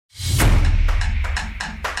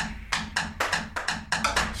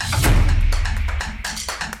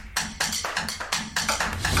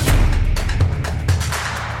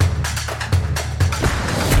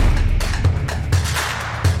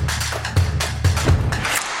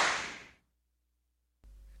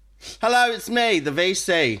Hello, it's me, the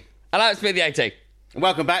VC. Hello, it's me, the 80.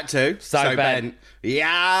 Welcome back to So Ben.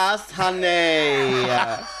 Yes, honey.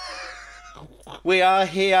 We are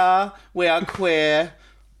here. We are queer.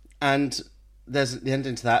 And there's the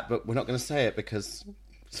ending to that, but we're not going to say it because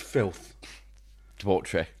it's filth.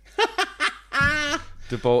 Debauchery.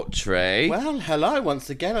 Debauchery. Well, hello once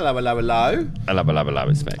again. Hello, Hello,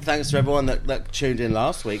 it's me. Thanks to everyone that tuned in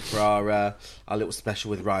last week for our little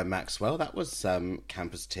special with Ryan Maxwell. That was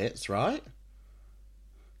Campus Tits, right?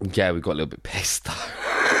 Yeah, we got a little bit pissed, though.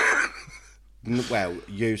 Well,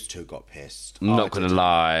 used to got pissed. I'm not going to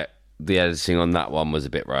lie. The editing on that one was a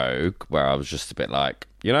bit rogue, where I was just a bit like,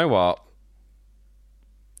 you know what?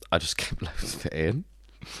 I just kept loads of it in.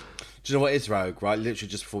 Do you know what is rogue, right? Literally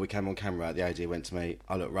just before we came on camera, the AD went to me,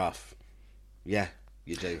 I look rough. Yeah,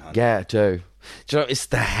 you do, honey. Yeah, I do. Do you know, it's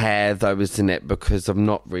the hair, though, isn't it? Because I'm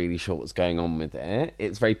not really sure what's going on with it.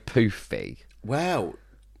 It's very poofy. Well,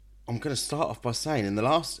 I'm going to start off by saying, in the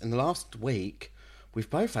last week, we've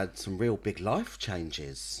both had some real big life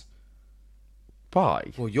changes.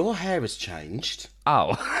 Why? Well, your hair has changed.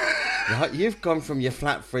 Oh. Right? You've gone from your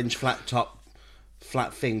flat fringe, flat top,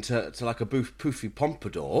 flat thing to like a poofy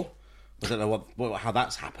pompadour. I don't know how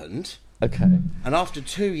that's happened. Okay. And after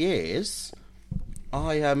 2 years,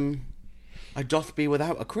 I doth be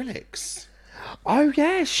without acrylics. Oh,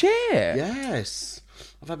 yeah, shit. Yes.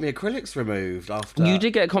 I've had my acrylics removed after... You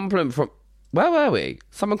did get a compliment from... Where were we?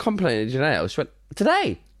 Someone complimented your nails. She went,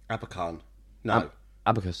 today? Abacan. No.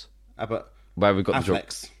 Abacus. Where we got the job.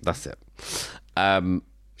 Afflex. That's it.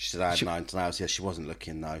 She said I had 9 nails. Yeah, she wasn't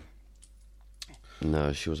looking, though.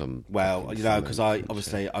 No, she was on... Well, you know, because I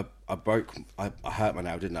hurt my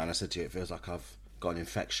nail, didn't I? And I said to you, it feels like I've got an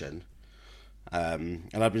infection. And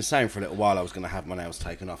I've been saying for a little while I was going to have my nails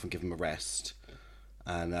taken off and give them a rest.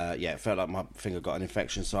 And yeah, it felt like my finger got an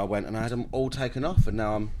infection, so I went and I had them all taken off, and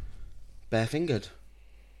now I'm bare-fingered.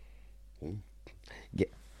 Ooh. Yeah.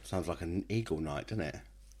 Sounds like an eagle night, doesn't it?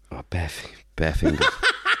 Oh, bare fingers.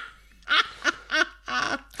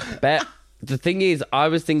 The thing is, I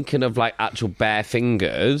was thinking of like actual bare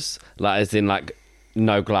fingers, like as in like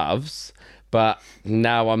no gloves, but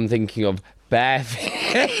now I'm thinking of bare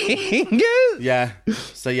fingers. Yeah.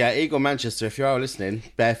 So yeah, Eagle Manchester, if you are listening,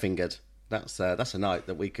 bare-fingered. That's a night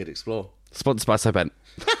that we could explore. Sponsored by So Ben.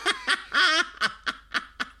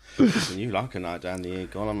 Listen, you like a night down the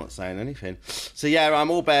Eagle, I'm not saying anything. So yeah, I'm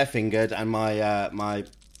all bare-fingered, and I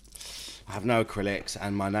have no acrylics,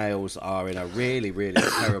 and my nails are in a really, really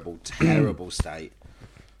terrible state.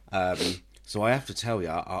 So I have to tell you,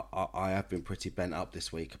 I have been pretty bent up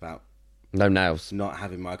this week about No nails. not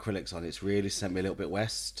having my acrylics on. It's really sent me a little bit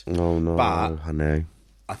west. Oh no, but I know.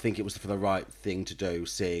 I think it was for the right thing to do,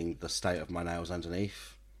 seeing the state of my nails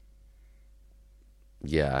underneath.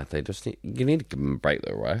 Yeah, you need to give them a break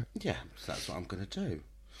though, right? Yeah, so that's what I'm going to do.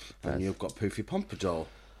 And you've got poofy pompadour.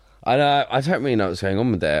 I know. I don't really know what's going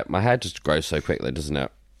on with it. My hair just grows so quickly, doesn't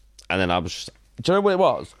it? And then I was just... Do you know what it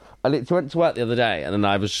was? I literally went to work the other day, and then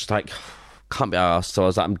I was just like, can't be arsed. So I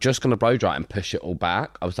was like, I'm just going to blow dry it and push it all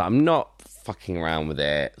back. I was like, I'm not fucking around with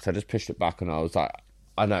it. So I just pushed it back, and I was like,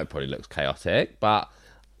 I know it probably looks chaotic, but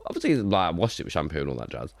obviously, like, I washed it with shampoo and all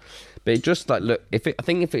that jazz. But it just, like, look, I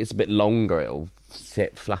think if it's a bit longer, it'll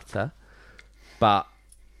sit flatter. But...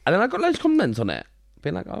 And then I got loads of comments on it,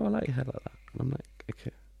 being like, oh, I like your hair like that. And I'm like,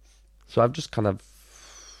 okay. So I've just kind of...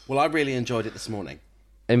 Well, I really enjoyed it this morning.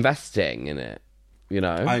 Investing in it, you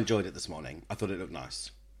know? I enjoyed it this morning. I thought it looked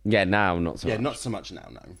nice. Yeah, now not so much. Yeah, not so much now,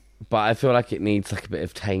 no. But I feel like it needs like a bit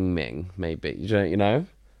of taming, maybe. You know?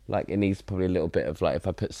 Like it needs probably a little bit of like, if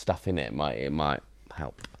I put stuff in it, it might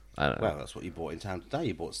help. I don't know. Well, that's what you bought in town today.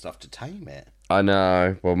 You bought stuff to tame it. I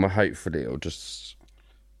know. Well, hopefully it'll just...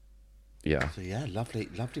 Yeah. So yeah,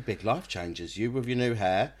 lovely big life changes. You with your new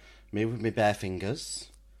hair, me with my bare fingers.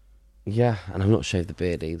 Yeah, and I'm not shaved the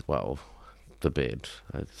beard either. Well, the beard.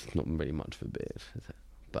 It's not really much of a beard, is it?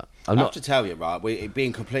 But I have to tell you, right,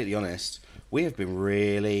 being completely honest, we have been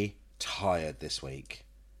really tired this week.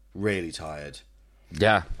 Really tired.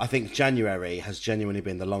 Yeah. I think January has genuinely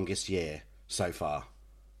been the longest year so far.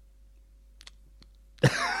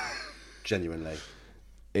 Genuinely.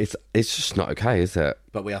 It's just not okay, is it?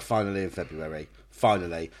 But we are finally in February.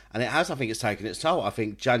 Finally. And I think it's taken its toll. I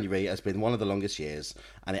think January has been one of the longest years,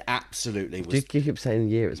 and it absolutely was... Do you keep saying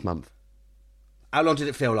year, it's month? How long did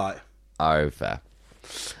it feel like? Oh, fair.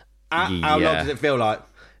 How long did it feel like?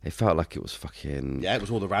 It felt like it was fucking... Yeah, it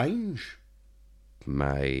was all the range.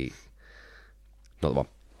 Mate. Not the one.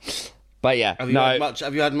 But yeah, Have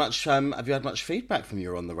you had much feedback from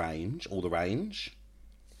you on the range? All the range?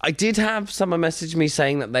 I did have someone message me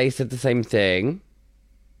saying that they said the same thing.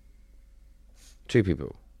 2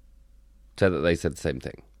 people. said that they said the same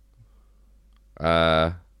thing.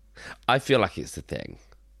 I feel like it's a thing.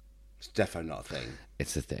 It's definitely not a thing.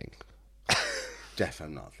 It's a thing.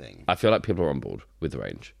 Definitely not a thing. I feel like people are on board with the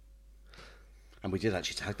range. And we did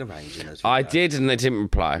actually tag the range in those I videos. did, and they didn't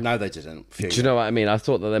reply. No, they didn't. Do you know what I mean? I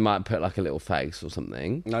thought that they might put like a little face or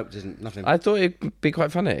something. No, it didn't. Nothing. I thought it'd be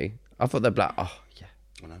quite funny. I thought they'd be like, oh, yeah.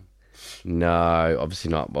 I know. No, obviously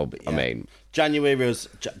not. Well, yeah. I mean... January was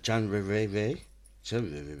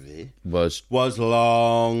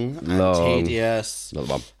long and tedious. Not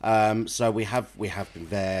the one. So we have been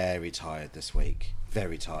very tired this week.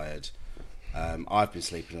 Very tired. I've been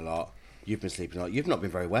sleeping a lot. You've been sleeping a lot. You've not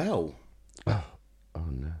been very well. Oh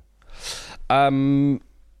no.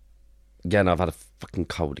 Again, I've had a fucking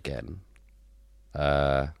cold again.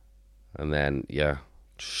 And then just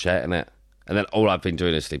shitting it. And then all I've been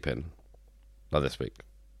doing is sleeping. Like this week.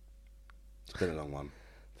 It's been a long one.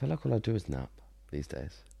 I feel like all I do is nap these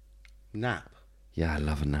days. Nap. Yeah, I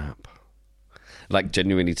love a nap. Like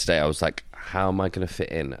genuinely today, I was like, how am I going to fit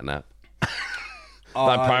in a nap?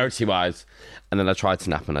 Like priority wise. And then I tried to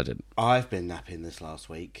nap and I didn't. I've been napping this last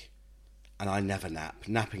week. And I never nap.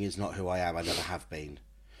 Napping is not who I am. I never have been.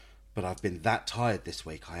 But I've been that tired this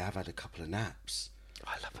week. I have had a couple of naps.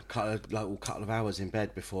 I love it. A couple of hours in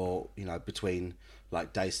bed before, between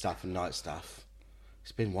like day stuff and night stuff.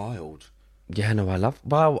 It's been wild. Yeah, no, I love...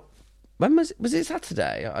 Well, when was it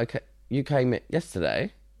Saturday? You came in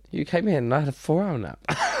yesterday. You came in and I had a 4-hour nap.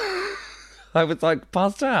 I was like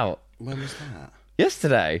passed out. When was that?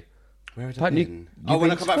 Yesterday. Where had I been? When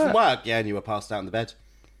I come back from work. Yeah, and you were passed out in the bed.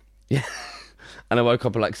 Yeah. And I woke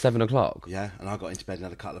up at like 7 o'clock. Yeah, and I got into bed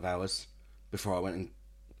another couple of hours before I went and...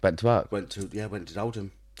 Went to work. Went to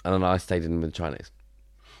Oldham. And then I stayed in with the Chinese.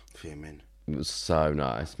 Fuming. It was so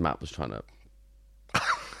nice. Matt was trying to...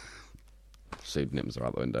 Pseudonyms are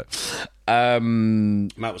out the window.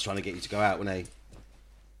 Matt was trying to get you to go out, wasn't he?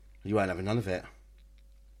 You weren't having none of it.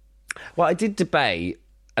 Well, I did debate,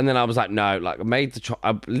 and then I was like, no, like I made the...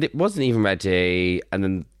 I wasn't even ready, and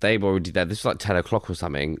then they were already there. This was like 10 o'clock or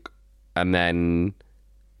something. And then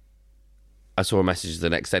I saw a message the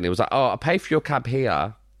next day, and it was like, oh, I'll pay for your cab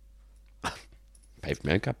here. Pay for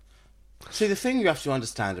my own cab. See, the thing you have to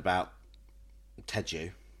understand about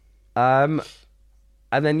Teju...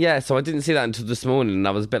 And then, so I didn't see that until this morning, and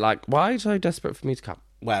I was a bit like, why are you so desperate for me to come?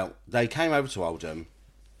 Well, they came over to Oldham,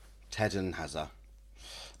 Ted and Hazza,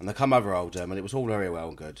 and they come over Oldham, and it was all very well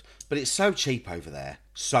and good. But it's so cheap over there,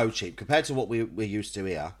 so cheap, compared to what we're used to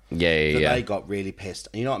here. Yeah. They got really pissed.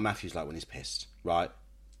 And you know what Matthew's like when he's pissed, right?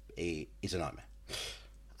 He's a nightmare.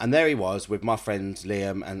 And there he was with my friends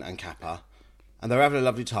Liam and Kappa, and they were having a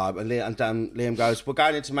lovely time, and Liam goes, we're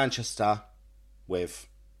going into Manchester with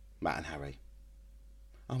Matt and Harry.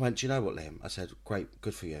 I went, do you know what, Liam? I said, great,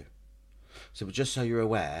 good for you. So, but just so you're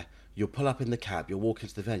aware, you'll pull up in the cab, you'll walk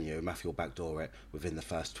into the venue, and Matthew will backdoor it within the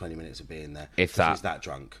first 20 minutes of being there. If that. He's that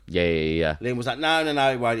drunk. Yeah. Liam was like, no,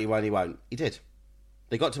 he won't. He did.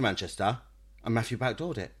 They got to Manchester, and Matthew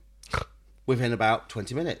backdoored it. Within about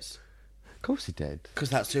 20 minutes. Of course he did. Because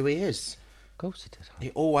that's who he is. Of course he did.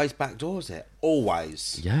 He always backdoors it.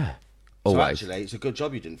 Always. Yeah. So Always. actually, it's a good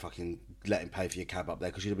job you didn't fucking let him pay for your cab up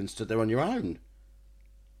there, because you'd have been stood there on your own.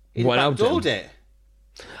 He backdoored it.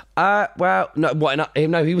 Well, no,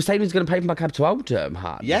 no, he was saying he was going to pay for my cab to Oldham,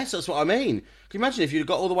 Han. Yes, that's what I mean. Can you imagine if you'd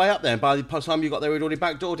got all the way up there and by the time you got there, he'd already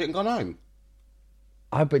backdoored it and gone home?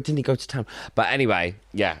 But didn't he go to town? But anyway,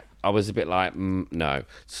 yeah, I was a bit like, no.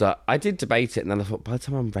 So I did debate it, and then I thought, by the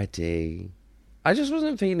time I'm ready... I just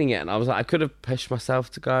wasn't feeling it, and I was like, I could have pushed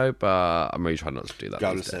myself to go, but I'm really trying not to do that.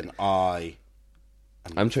 Go, listen, I'm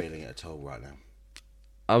not feeling it at all right now.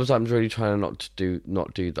 I'm really trying not to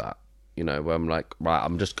do that. You know, where I'm like, right,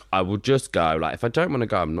 I will just go. Like, if I don't want to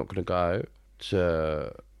go, I'm not going to go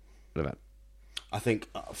to an event. I think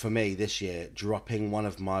for me this year, dropping one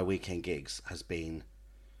of my weekend gigs has been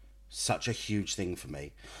such a huge thing for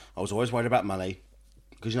me. I was always worried about money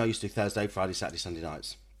because, I used to do Thursday, Friday, Saturday, Sunday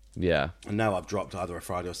nights. Yeah. And now I've dropped either a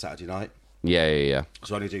Friday or Saturday night. Yeah.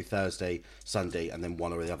 So I only do Thursday, Sunday, and then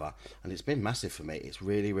one or the other. And it's been massive for me. It's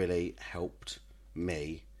really, really helped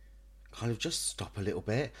me kind of just stop a little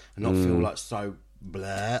bit and not feel like so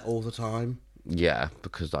bleh all the time. Yeah,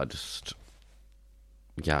 because I just...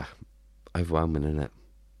 Yeah. Overwhelming, isn't it?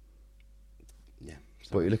 Yeah.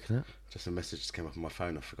 What are you looking at? Just a message just came up on my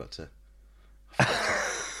phone. I forgot to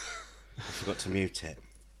mute it.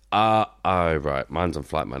 Oh, right. Mine's on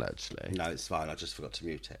flight mode, actually. No, it's fine. I just forgot to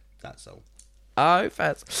mute it. That's all. Oh,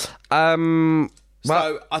 fair.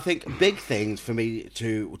 So I think big things for me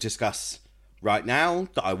to discuss right now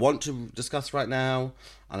that I want to discuss right now,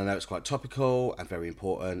 and I know it's quite topical and very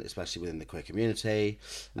important, especially within the queer community.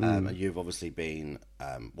 And you've obviously been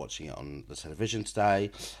watching it on the television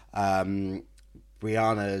today.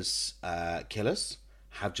 Brianna's killers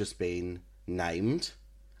have just been named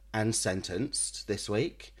and sentenced this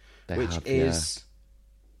week, which is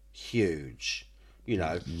huge. You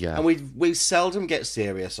know, and we seldom get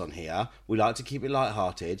serious on here. We like to keep it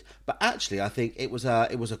lighthearted, but actually, I think it was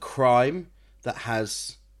a crime that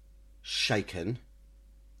has shaken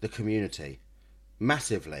the community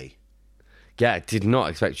massively. Yeah, I did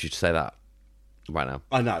not expect you to say that right now.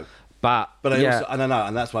 I know, but I also, and I know,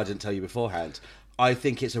 and that's why I didn't tell you beforehand. I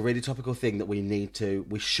think it's a really topical thing that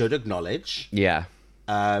we should acknowledge. Yeah,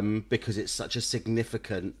 because it's such a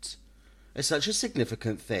significant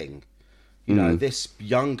thing. You know, this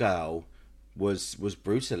young girl was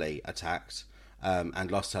brutally attacked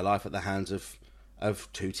and lost her life at the hands of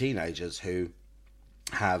two teenagers who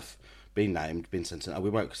have been sentenced. We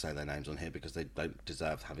won't say their names on here because they don't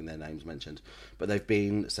deserve having their names mentioned. But they've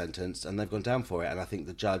been sentenced and they've gone down for it. And I think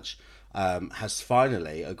the judge has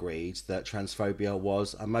finally agreed that transphobia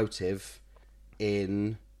was a motive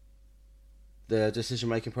in the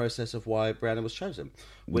decision-making process of why Brianna was chosen,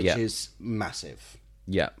 which is massive.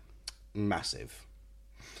 Yeah. Massive.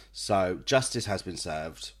 So justice has been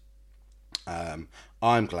served.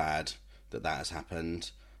 I'm glad that has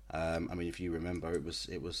happened. I mean, if you remember, it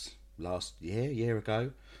was last year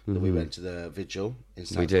ago that we went to the vigil in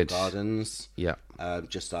Stanford Gardens. Yeah.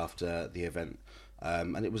 Just after the event,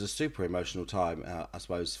 and it was a super emotional time. I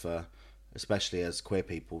suppose for especially as queer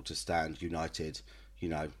people to stand united. You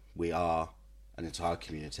know, we are an entire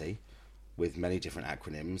community with many different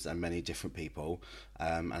acronyms and many different people.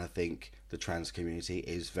 And I think the trans community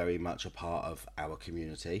is very much a part of our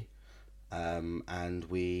community. And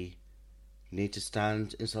we need to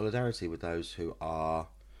stand in solidarity with those who are,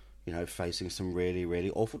 you know, facing some really, really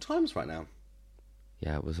awful times right now.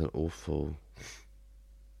 Yeah, it was an awful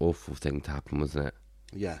thing to happen, wasn't it?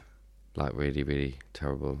 Yeah. Like, really, really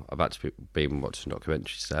terrible. I've actually been watching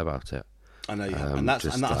documentaries today about it. I know you have. And I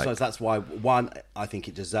suppose that's why, one, I think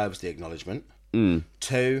it deserves the acknowledgement.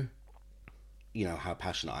 Two, you know, how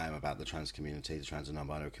passionate I am about the trans community, the trans and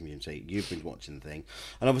non-binary community. You've been watching the thing.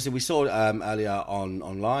 And obviously we saw earlier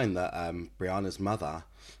online that Brianna's mother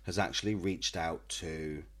has actually reached out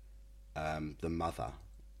to the mother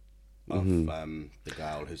of the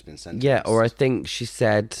girl who's been sentenced. Yeah, or I think she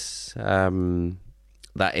said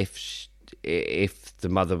that if the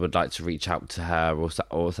mother would like to reach out to her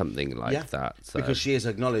or something like that. So. Because she has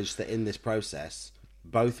acknowledged that in this process,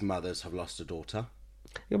 both mothers have lost a daughter.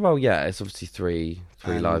 Yeah, well, yeah, it's obviously three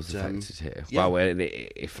lives affected here. Yeah. Well,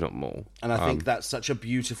 if not more. And I think that's such a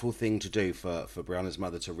beautiful thing to do for Brianna's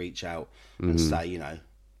mother to reach out and say, you know,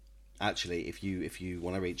 actually, if you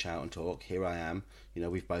want to reach out and talk, here I am. You know,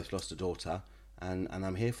 we've both lost a daughter, and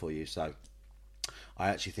I'm here for you. So I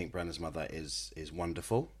actually think Brianna's mother is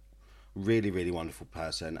wonderful. Really, really wonderful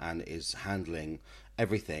person, and is handling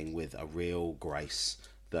everything with a real grace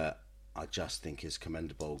that I just think is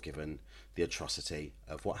commendable given the atrocity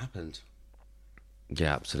of what happened.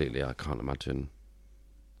 Yeah, absolutely. I can't imagine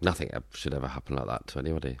nothing should ever happen like that to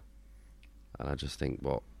anybody. And I just think,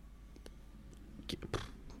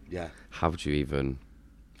 how would you even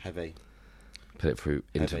heavy put it through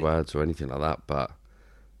into words or anything like that? But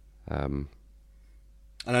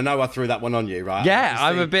and I know I threw that one on you, right? Yeah,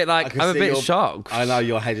 I'm a bit shocked. I know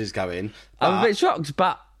your head is going. I'm a bit shocked,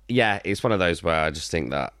 but yeah, it's one of those where I just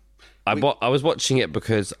think that I was watching it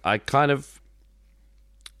because I kind of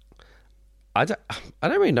I don't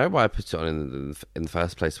really know why I put it on in the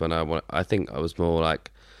first place. I think I was more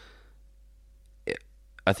like,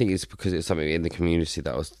 I think it's because it's something in the community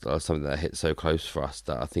that was something that hit so close for us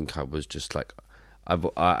that I think I was just like. I've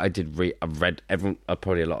read everyone.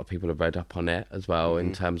 Probably a lot of people have read up on it as well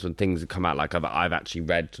in terms when things have come out. Like I've actually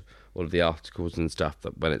read all of the articles and stuff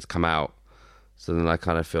that when it's come out. So then I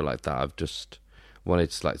kind of feel like that I've just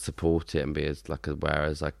wanted to like support it and be as like aware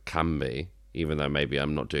as I can be, even though maybe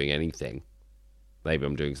I'm not doing anything. Maybe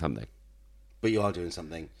I'm doing something. But you are doing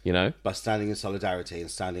something, you know. By standing in solidarity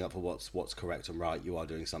and standing up for what's correct and right, you are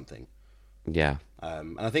doing something. Yeah.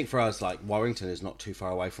 And I think for us, like Warrington is not too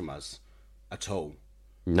far away from us. At all.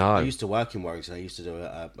 No. I used to work in Warrington. I used to do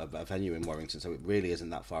a venue in Warrington, so it really isn't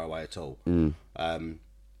that far away at all. And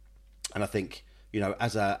I think, you know,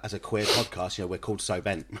 as a queer podcast, you know, we're called So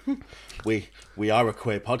Bent. we are a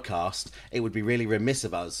queer podcast. It would be really remiss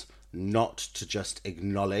of us not to just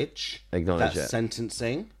acknowledge that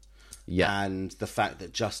sentencing, and the fact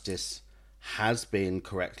that justice has been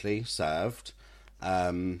correctly served,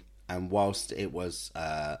 and And whilst it was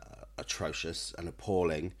atrocious and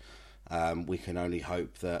appalling, we can only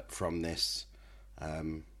hope that from this,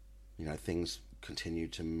 things continue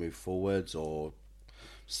to move forwards or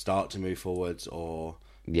start to move forwards, or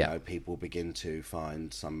people begin to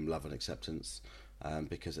find some love and acceptance.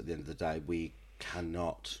 Because at the end of the day, we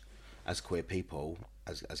cannot, as queer people,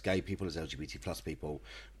 as gay people, as LGBT plus people,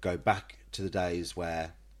 go back to the days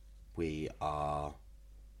where we are,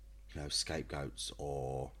 scapegoats,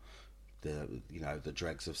 or the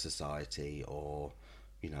dregs of society, or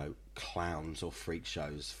clowns or freak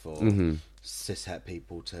shows for cishet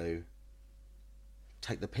people to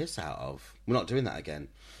take the piss out of. We're not doing that again,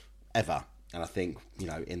 ever. And I think,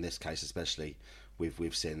 in this case especially,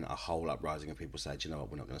 we've seen a whole uprising of people say, do you know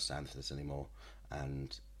what, we're not going to stand for this anymore.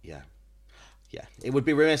 And yeah, it would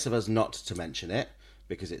be remiss of us not to mention it,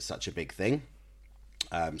 because it's such a big thing.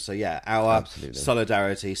 Our Absolutely.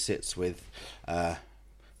 Solidarity sits with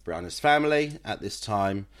Brianna's family at this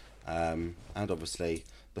time, and obviously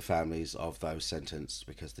the families of those sentenced,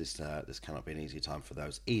 because this cannot be an easy time for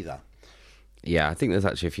those either. Yeah, I think there's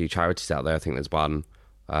actually a few charities out there. I think there's one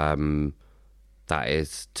that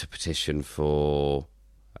is to petition for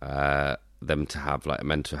them to have like a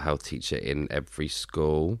mental health teacher in every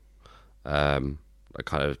school, that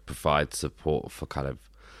kind of provide support for kind of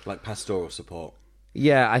like pastoral support.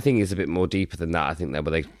 Yeah, I think it's a bit more deeper than that. I think that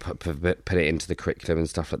where they put it into the curriculum and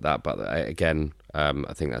stuff like that. But again,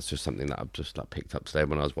 I think that's just something that I've just picked up today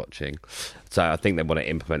when I was watching. So I think they want to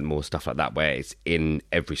implement more stuff like that, where it's in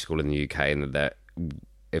every school in the UK, and that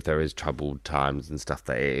if there is troubled times and stuff,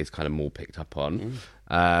 that it is kind of more picked up on.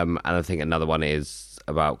 And I think another one is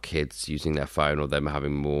about kids using their phone, or them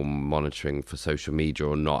having more monitoring for social media,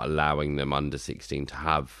 or not allowing them under 16 to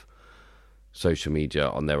have social media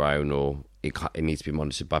on their own, or it needs to be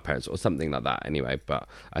monitored by parents or something like that anyway. But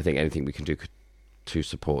I think anything we can do to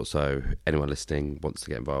support, so anyone listening wants to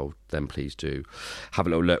get involved, then please do have a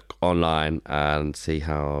little look online and see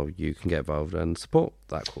how you can get involved and support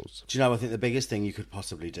that cause. Do you know, I think the biggest thing you could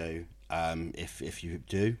possibly do, if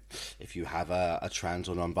you have a trans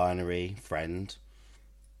or non-binary friend,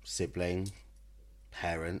 sibling,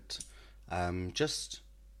 parent, just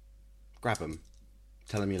grab them,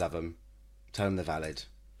 tell them you love them, tell them they're valid.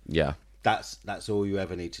 Yeah. That's all you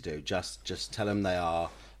ever need to do. Just tell them they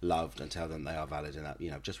are loved, and tell them they are valid, and that,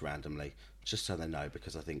 just randomly, just so they know,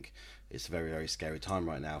 because I think it's a very, very scary time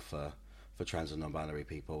right now for trans and non-binary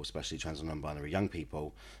people, especially trans and non-binary young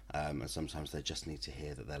people, and sometimes they just need to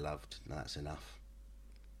hear that they're loved, and that's enough.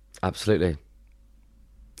 Absolutely.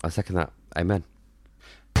 I second that. Amen.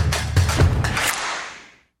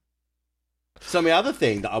 So the other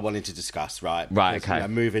thing that I wanted to discuss, right, okay,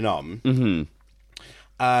 moving on,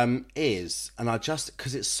 is, and I just,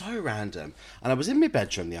 because it's so random, and I was in my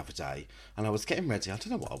bedroom the other day, and I was getting ready, I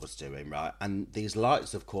don't know what I was doing, right, and these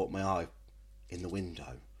lights have caught my eye in the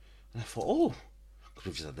window, and I thought, because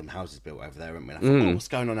we've just had them houses built over there, haven't we? And I thought, what's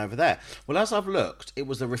going on over there? Well, as I've looked, it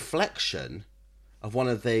was a reflection of one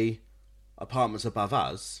of the apartments above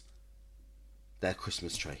us, their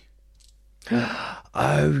Christmas tree.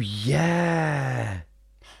 Oh, yeah.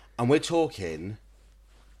 And we're talking,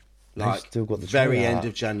 like, still got the very tree end up.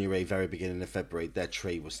 of January, very beginning of February, their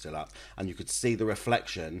tree was still up, and you could see the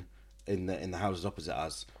reflection in the houses opposite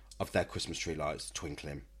us of their Christmas tree lights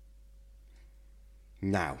twinkling.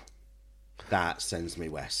 Now, that sends me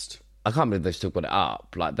west. I can't believe they've still got it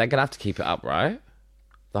up. Like, they're gonna have to keep it up, right?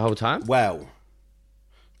 The whole time? Well,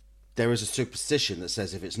 there is a superstition that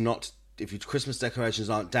says if your Christmas decorations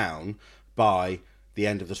aren't down by the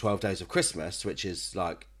end of the 12 days of Christmas, which is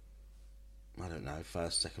like, I don't know,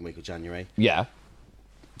 first, second week of January. Yeah.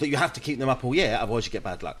 That you have to keep them up all year, otherwise you get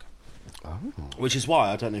bad luck. Oh. Which is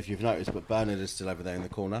why, I don't know if you've noticed, but Bernard is still over there in the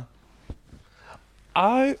corner.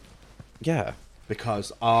 Yeah.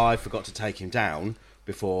 Because I forgot to take him down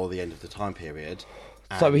before the end of the time period.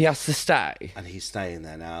 So he has to stay? And he's staying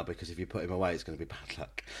there now, because if you put him away, it's going to be bad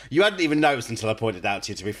luck. You hadn't even noticed until I pointed out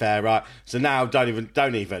to you, to be fair, right? So now,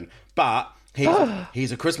 don't even. But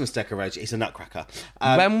he's a Christmas decorator. He's a nutcracker.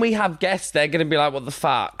 When we have guests, they're going to be like, what the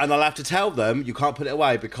fuck? And I'll have to tell them, you can't put it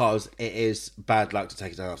away, because it is bad luck to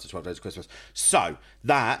take it down after 12 days of Christmas. So,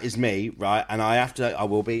 that is me, right? And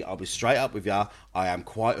I'll be straight up with you. I am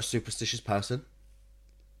quite a superstitious person.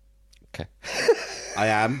 Okay. I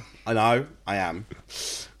am. I know. I am.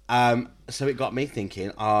 So it got me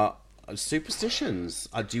thinking, superstitions.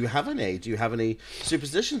 Do you have any? Do you have any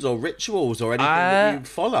superstitions or rituals or anything that you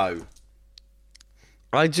follow?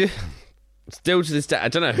 I do. Still to this day, I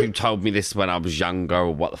don't know who told me this when I was younger,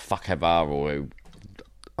 or what the fuck ever, or who...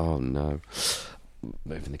 Oh no.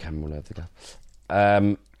 Moving the camera all over the glass.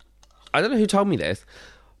 I don't know who told me this,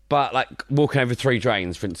 But like walking over 3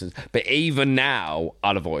 drains, for instance. But even now,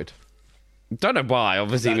 I'll avoid. Don't know why.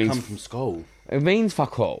 Obviously, That come from school. it means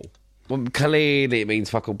fuck all. Well, clearly, it means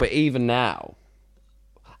fuck all. But even now,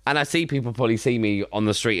 and I see people probably see me on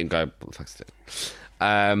the street and go, "What the fuck's this?"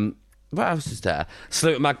 What else is there?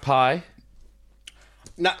 Salute a magpie.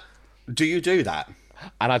 Now, do you do that?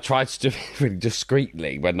 And I try to do it really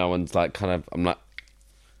discreetly when no one's like, kind of. I'm like,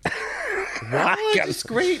 Why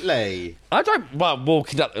discreetly? I don't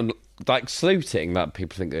walking up and like saluting that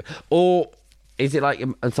people think that, or is it like?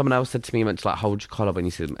 And someone else said to me, you meant to like hold your collar when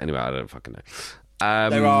you see them. Anyway, I don't fucking know.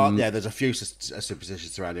 There's a few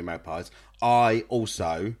superstitions surrounding magpies. I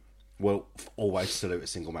also will always salute a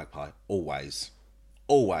single magpie, always,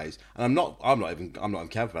 and I'm not even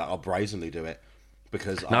careful about it. I'll brazenly do it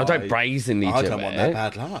because I don't brazenly do it. I don't want that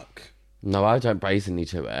bad luck. No, I don't brazenly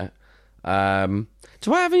do it.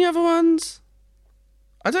 Do I have any other ones?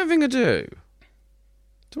 I don't think I do.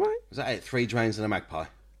 Do I? Is that it? 3 drains and a magpie.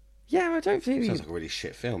 Yeah, I don't think. Sounds like a really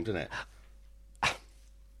shit film, doesn't it?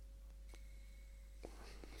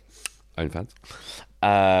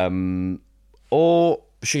 OnlyFans. Or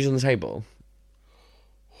shoes on the table.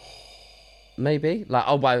 Maybe. Like,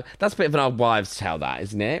 oh, wow. That's a bit of an old wives' tale, that,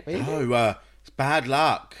 isn't it? Maybe? No, it's bad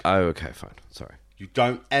luck. Oh, okay, fine. Sorry. You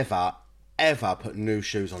don't ever put new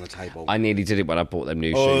shoes on the table. I nearly did it when I bought them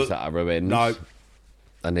new shoes that I ruined. No.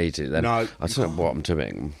 I need it then. No. I don't know what I'm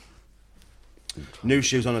doing. New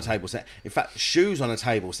shoes on the table. In fact, shoes on a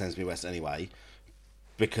table sends me west anyway,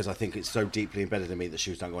 because I think it's so deeply embedded in me that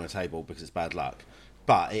shoes don't go on a table because it's bad luck.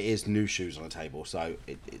 But it is new shoes on a table, so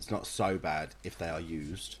it's not so bad if they are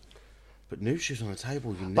used. But new shoes on a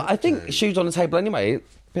table, you never But I think do. shoes on the table anyway.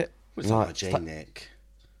 It's not hygienic.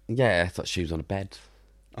 Yeah, I thought shoes on a bed.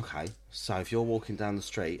 Okay, so if you're walking down the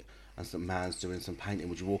street and some man's doing some painting,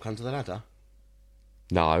 would you walk under the ladder?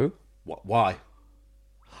 No. What? Why?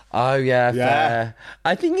 Oh, yeah, Yeah. fair.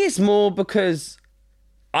 I think it's more because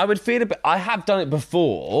I would feel a bit... I have done it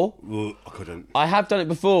before. Ugh, I couldn't. I have done it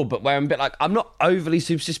before, but where I'm a bit like... I'm not overly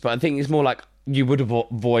superstitious, but I think it's more like you would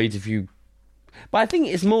avoid if you... But I think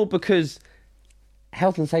it's more because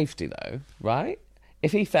health and safety, though, right?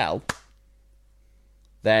 If he fell,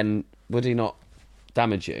 then would he not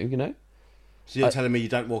damage you, you know? So you're telling me you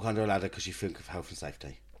don't walk under a ladder because you think of health and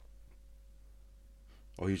safety?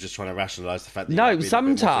 Or you're just trying to rationalise the fact that... No,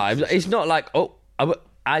 sometimes it's not like... Oh,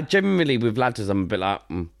 I generally, with ladders, I'm a bit like,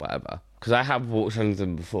 whatever. Because I have walked under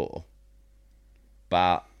them before.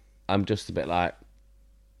 But I'm just a bit like...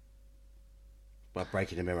 By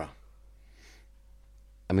breaking a mirror.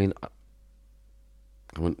 I mean, I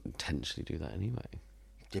wouldn't intentionally do that anyway.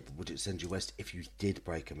 Yeah, but would it send you west if you did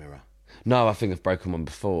break a mirror? No, I think I've broken one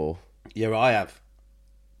before. Yeah, I have.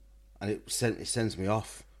 And it sends me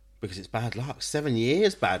off because it's bad luck. 7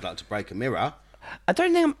 years bad luck to break a mirror. I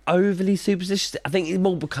don't think I'm overly superstitious. I think it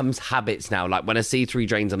more becomes habits now. Like when I see 3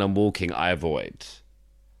 drains and I'm walking, I avoid.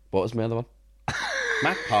 What was my other one?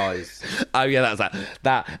 Magpies. Oh yeah, that's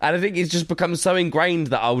that. And I think it's just become so ingrained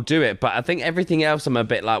that I'll do it. But I think everything else, I'm a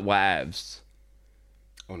bit like whatevs.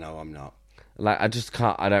 Oh no, I'm not. Like I just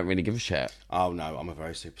can't. I don't really give a shit. Oh no, I'm a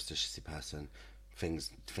very superstitious person. Things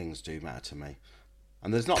do matter to me.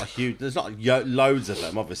 And there's not loads of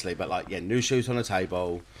them, obviously, but like, yeah, new shoes on the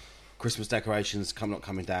table, Christmas decorations not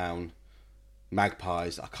coming down,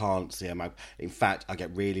 magpies. I can't see a magpie. In fact, I get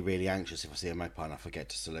really, really anxious if I see a magpie and I forget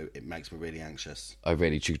to salute. It makes me really anxious. I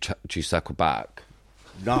really do you circle back.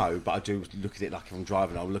 No, but I do look at it like if I'm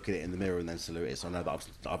driving, I'll look at it in the mirror and then salute it. So I know that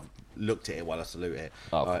I've looked at it while I salute it.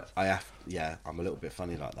 Oh. I'm a little bit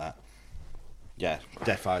funny like that. Yeah,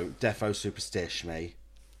 defo superstition me.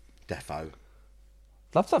 Defo.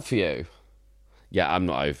 Love that for you. Yeah, I'm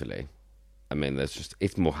not overly. I mean,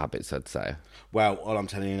 it's more habits, I'd say. Well, all I'm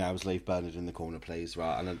telling you now is leave Bernard in the corner, please,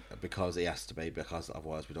 right? And because he has to be, because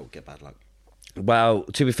otherwise we don't get bad luck. Well,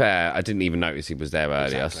 to be fair, I didn't even notice he was there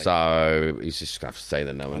earlier, Exactly. So he's just going to have to say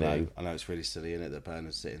that no one knew. I know it's really silly, isn't it, that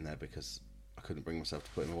Bernard's sitting there because I couldn't bring myself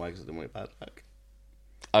to put him away because I didn't want bad luck.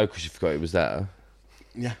 Oh, because you forgot he was there?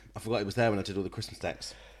 Yeah, I forgot he was there when I did all the Christmas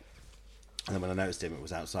decks. And then when I noticed him, it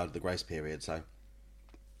was outside of the grace period, so...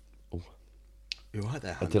 Oh. You're right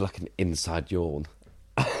there, I hun. did like an inside yawn.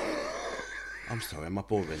 I'm sorry, am I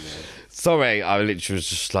boring there? Sorry, I literally was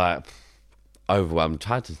just like overwhelmed.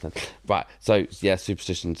 Tired to stand. Right, so yeah,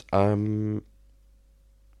 superstitions. Yeah,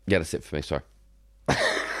 that's it for me. Sorry.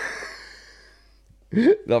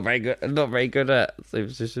 Not very good. I'm not very good at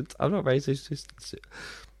superstitions. I'm not very superstitious.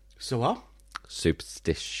 So what?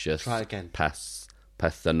 Superstitious. Try again.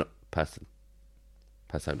 Persona.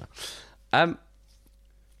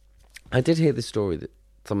 I did hear this story that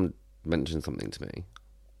someone mentioned something to me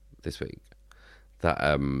this week that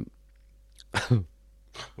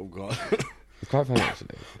Oh God. it's quite funny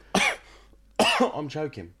actually. I'm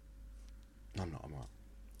joking. No, I'm not.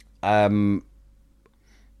 I'm right.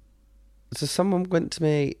 So someone went to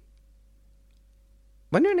me.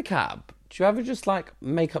 When you're in a cab, do you ever just like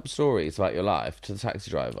make up stories about your life to the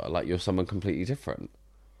taxi driver, like you're someone completely different?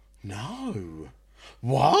 No.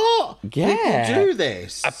 What? Yeah. People do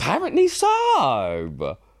this. Apparently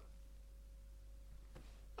so.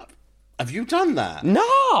 Have you done that?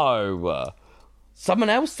 No. Someone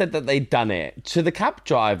else said that they'd done it to the cab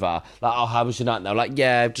driver. Like, oh, how was your night? And they're like,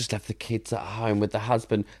 yeah, I've just left the kids at home with the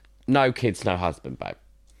husband. No kids, no husband, babe.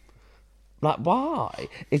 Like, why?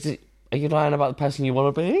 Are you lying about the person you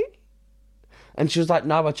want to be? And she was like,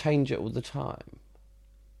 no, I change it all the time.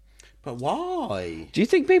 But why? Do you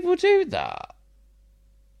think people do that?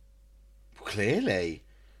 Well, clearly.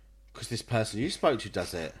 Because this person you spoke to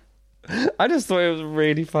does it. I just thought it was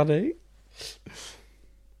really funny.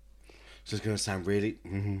 So it's going to sound really...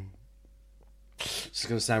 It's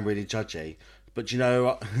going to sound really judgy. But do you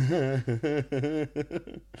know... do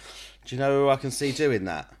you know who I can see doing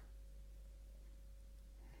that?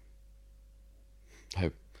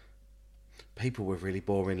 Who? People with really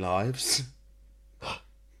boring lives.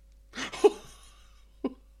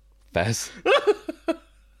 Bez.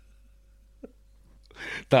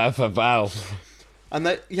 That's a Val. And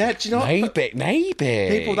they, yeah, do you know what? Maybe.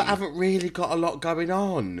 People that haven't really got a lot going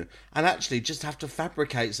on and actually just have to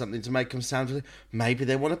fabricate something to make them sound... Maybe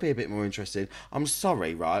they want to be a bit more interesting. I'm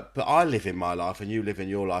sorry, right? But I live in my life and you live in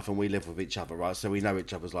your life and we live with each other, right? So we know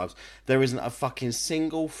each other's lives. There isn't a fucking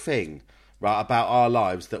single thing, right, about our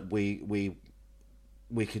lives that we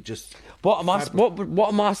could just... What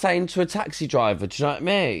am I saying to a taxi driver? Do you know what I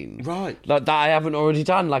mean? Right. Like that I haven't already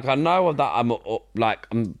done. Like I know that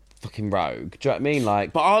I'm fucking rogue. Do you know what I mean?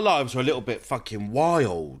 Like, But our lives are a little bit fucking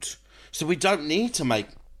wild. So we don't need to make...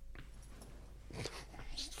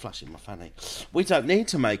 Just flashing my fanny. We don't need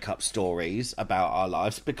to make up stories about our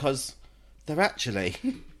lives because they're actually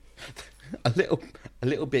a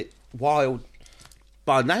little bit wild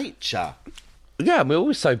by nature. yeah, we're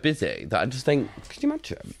always so busy that I just think, could you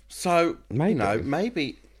imagine? So, Maybe. you know,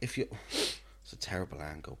 maybe if you... It's a terrible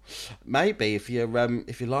angle. Maybe if your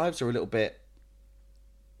lives are a little bit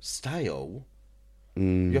stale,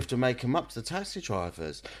 you have to make them up to the taxi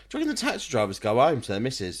drivers. Do you reckon the taxi drivers go home to their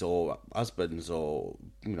missus or husbands or,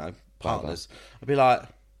 you know, partners? I'd be like,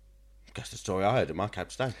 guess the story I heard in my cab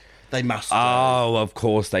today. They must do. Oh, of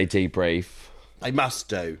course they debrief. They must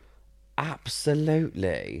do.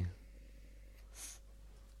 Absolutely.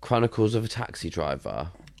 Chronicles of a Taxi Driver.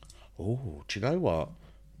 Oh, do you know what?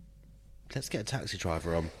 Let's get a taxi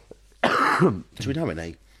driver on. Do we know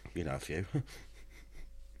any? You know a few.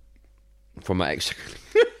 From my ex.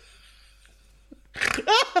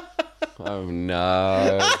 Oh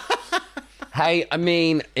no. Hey, I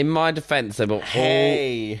mean, in my defence, they were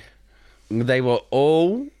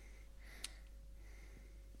all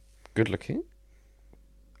good looking.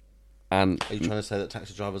 And Are you trying to say that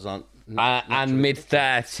taxi drivers aren't... and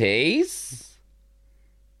mid-30s.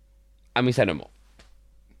 And we say no more.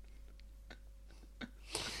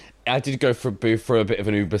 I did go for a bit of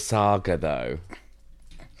an Uber saga, though.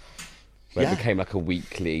 Where Yeah. it became like a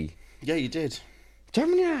weekly... Yeah, you did. Do you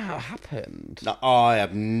really know how it happened? No, I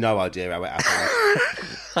have no idea how it happened.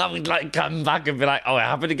 I would like come back and be like, oh, it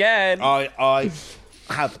happened again. I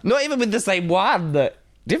have... Not even with the same one.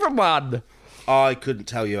 Different one. I couldn't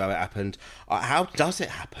tell you how it happened. How does it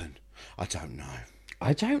happen? I don't know.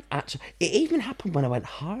 I don't actually... It even happened when I went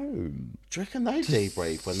home. Do you reckon they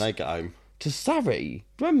debrief when they get home? To Surrey.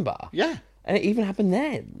 Remember? Yeah. And it even happened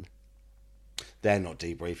then. They're not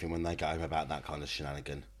debriefing when they get home about that kind of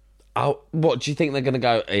shenanigan. Oh, what, do you think they're going to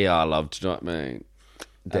go, yeah, love, do you know what I mean?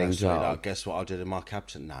 Ding Sweetheart, dong. guess what I did in my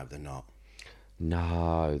captain? No, they're not.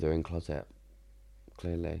 No, they're in closet.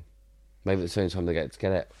 Clearly. Maybe it's the only time they get to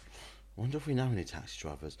get it. I wonder if we know any taxi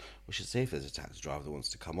drivers. We should see if there's a taxi driver that wants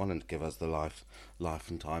to come on and give us the life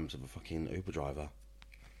and times of a fucking Uber driver.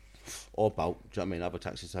 Or Bolt. Do you know what I mean? Other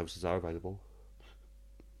taxi services are available.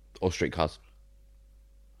 Or streetcars.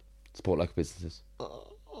 Support local businesses.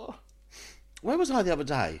 Where was I the other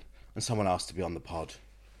day? And someone asked to be on the pod.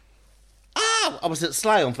 Ah! I was at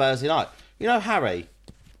Slay on Thursday night. You know Harry?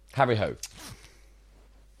 Harry Ho.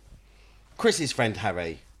 Chris's friend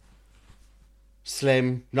Harry.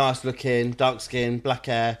 Slim, nice looking, dark skin, black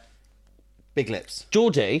hair, big lips.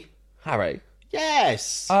 Geordie. Harry.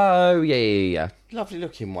 Yes! Oh, yeah. Lovely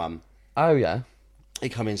looking one. Oh, yeah. He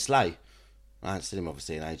come in Slay. I hadn't seen him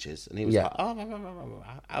obviously in ages. And he was Yeah. like, oh,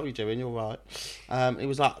 how are you doing? You all right? He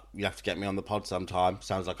was like, you have to get me on the pod sometime.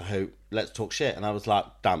 Sounds like a hoot. Let's talk shit. And I was like,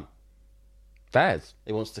 done. Fairs.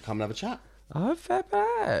 He wants to come and have a chat. Oh, fair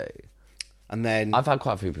play. And then I've had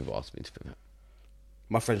quite a few people ask me to be.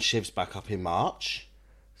 my friend Shiv's back up in March.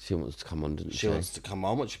 She wants to come on, didn't she? She wants to come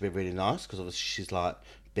on, which would be really nice because obviously she's like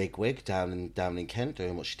big wig down in Kent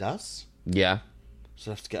doing what she does. Yeah.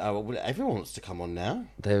 So I have to get her. Well, everyone wants to come on now.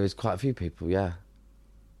 There is quite a few people, yeah.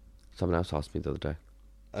 Someone else asked me the other day.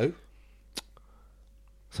 Oh?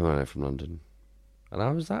 Someone I know from London. And I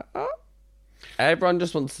was like, oh. Everyone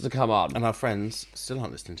just wants to come on. And our friends still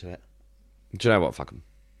aren't listening to it. Do you know what? Fuck them.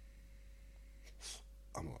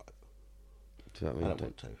 I'm alright. Do you know what I I mean? don't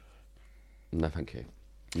want to. No, thank you.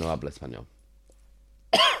 No habla español.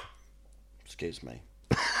 Excuse me.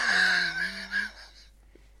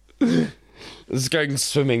 This is going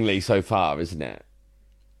swimmingly so far, isn't it?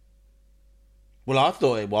 Well, I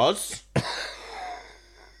thought it was.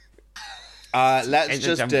 Let's It's a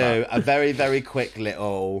just jumper. do a very, very quick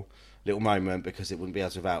little moment because it wouldn't be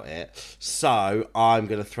us without it. So I'm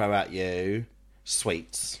going to throw at you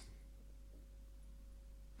sweets.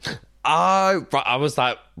 Oh, right. I was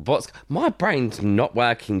like, what's... My brain's not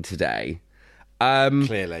working today.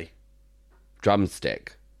 Clearly.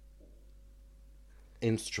 Drumstick.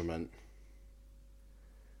 Instrument.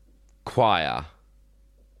 Choir.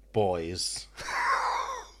 Boys.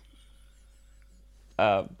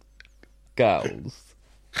 Girls.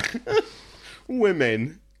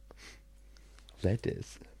 Women.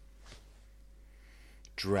 Ladies.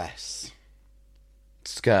 Dress.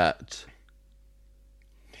 Skirt.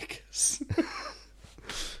 Knickers.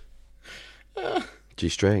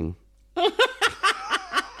 G-string.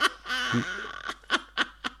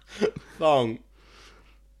 Thong.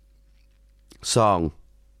 Song.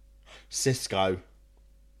 Cisco.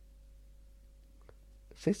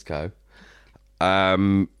 Cisco.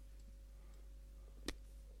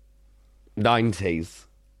 90s.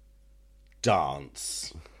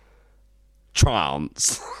 Dance.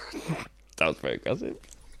 Trance. That was very aggressive.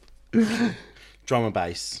 Drum and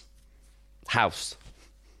bass. House.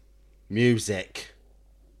 Music.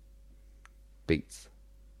 Beats.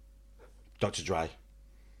 Dr. Dre.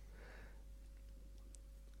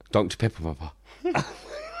 Dr. Pimple Popper.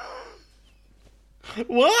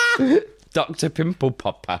 What? Dr. Pimple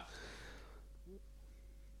Popper.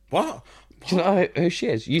 What? Do you know who she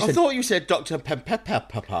is? You I said thought you said Dr.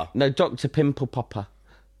 Pepper. no. Dr. Pimple Popper.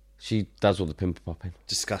 She does all the pimple popping.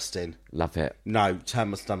 Disgusting. Love it. No, turn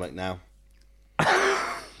my stomach now.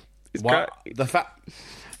 It's What? The fact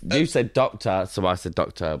You said doctor, so I said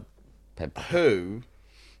Dr. Pimple. who,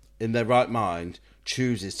 in their right mind,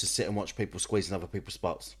 chooses to sit and watch people squeezing other people's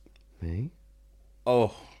spots? Me?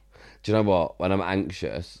 Oh, Do you know what? When I'm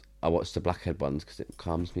anxious, I watch the blackhead ones because it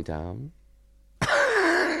calms me down.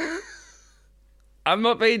 I'm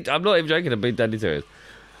not even joking. I'm being deadly serious.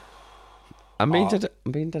 I'm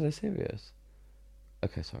being deadly serious.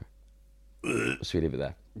 Okay, sorry. Should we leave it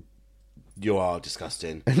there? you are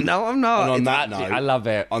disgusting. No, I'm not. And on It's that actually- note, I love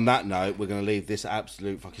it. On that note, we're going to leave this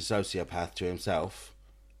absolute fucking sociopath to himself.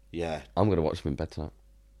 Yeah, I'm going to watch them in bed tonight.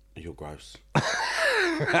 you're gross.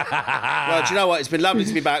 Well, do you know what? It's been lovely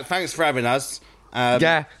to be back. Thanks for having us.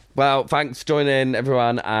 Yeah. Well, thanks for joining,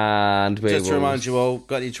 everyone. And we Just to will... remind you all,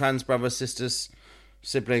 got any trans brothers, sisters,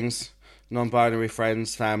 siblings, non-binary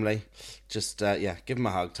friends, family, just, give them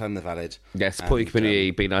a hug, tell them they're valid. Yeah, support your And,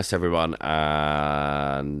 community. Be nice to everyone.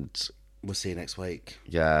 And we'll see you next week.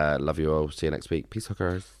 yeah, love you all. See you next week. Peace,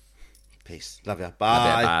 hookers. Peace. Love ya.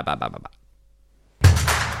 Bye. Bye. Bye. Bye. Bye. Bye.